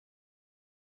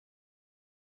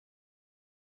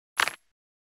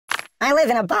I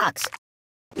live in a box.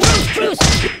 Truce!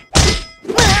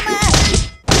 Mama!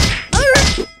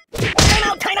 Time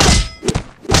out!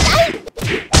 Ay!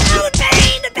 Oh,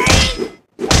 the pain!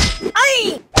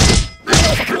 Ay! I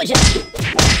know a psychologist.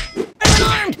 I'm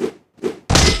unarmed.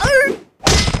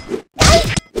 Ay!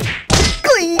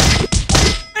 Glee!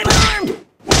 I'm unarmed.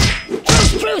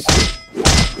 Truce!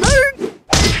 Oh!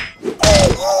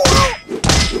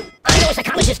 I know a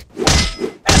psychologist. I'm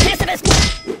a pacifist.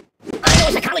 I know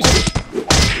a psychologist.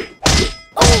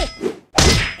 Oh!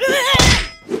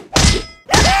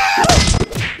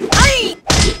 Ay!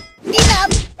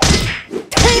 Enough!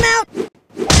 Time out!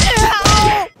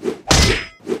 Ow!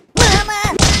 Mama!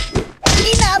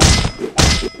 Enough!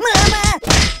 Mama!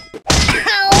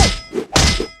 Ow!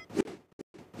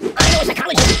 I know a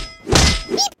psychologist.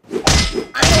 Beep!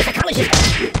 I know a psychologist.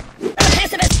 I'm a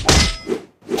pacifist.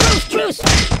 Truce!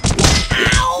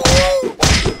 Ow!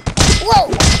 Whoa!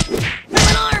 I'm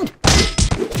unarmed.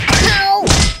 Ow!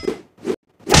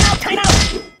 Time out!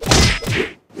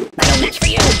 I don't match for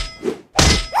you.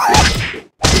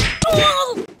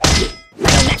 Oh! I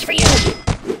don't match for you.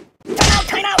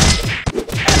 Time out!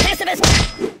 I'm a pacifist.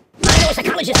 I know a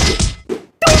psychologist.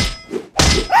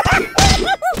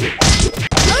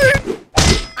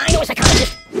 I know a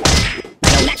psychologist. I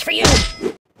don't match for you.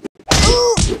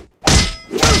 Ooh!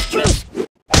 Truce!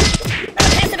 I'm a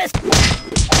pacifist.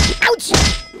 Ouch!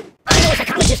 I know a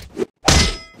psychologist.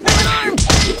 I'm unarmed.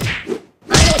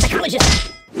 I know a psychologist.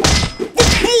 The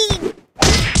pain!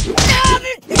 I'm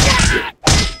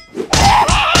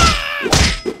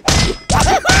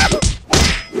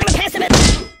a pacifist.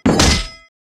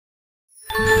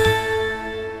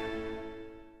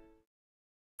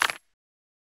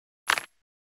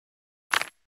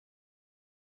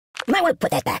 You might want to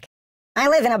put that back. I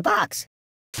live in a box.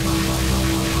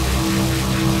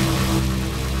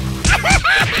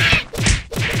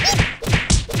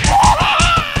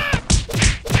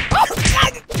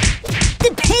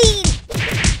 The pain!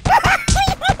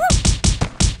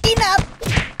 Enough!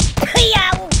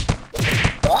 Yow!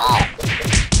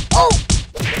 Oh!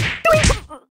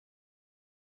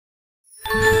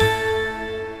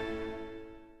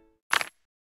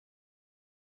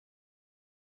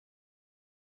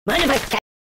 Mind if I...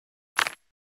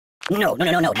 No,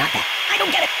 not that. I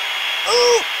don't get it!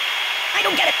 Ooh! I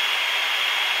don't get it!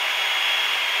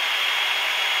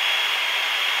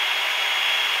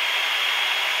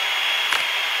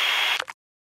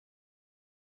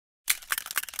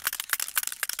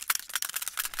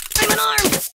 I'm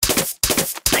unarmed!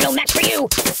 I don't match for you!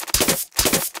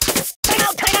 Time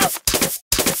out!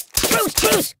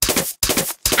 Truce!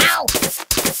 Ow!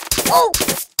 Oh!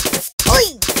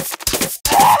 Oi!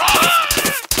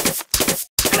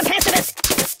 I'm a pacifist!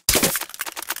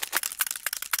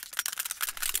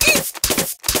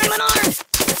 I'm unarmed!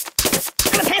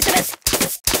 I'm a pacifist!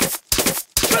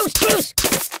 Truce!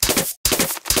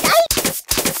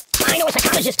 I know a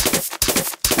psychologist!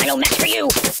 I don't match for you!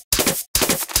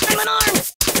 I'm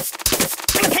unarmed!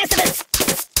 I'm a pacifist!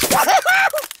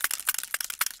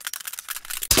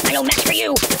 I don't match for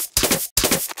you!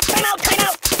 Time out!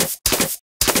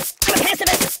 I'm a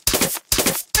pacifist!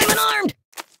 I'm unarmed!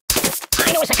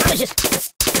 I know a psychologist!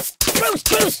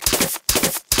 Truce!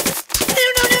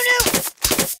 No!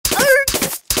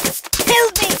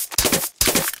 Help me!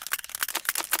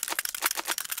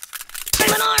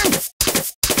 I'm unarmed!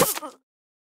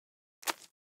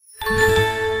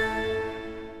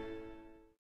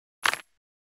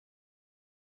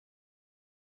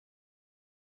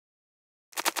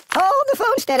 Hold the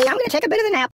phone steady. I'm gonna take a bit of a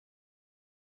nap.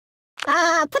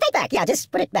 Put that back. Yeah,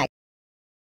 just put it back.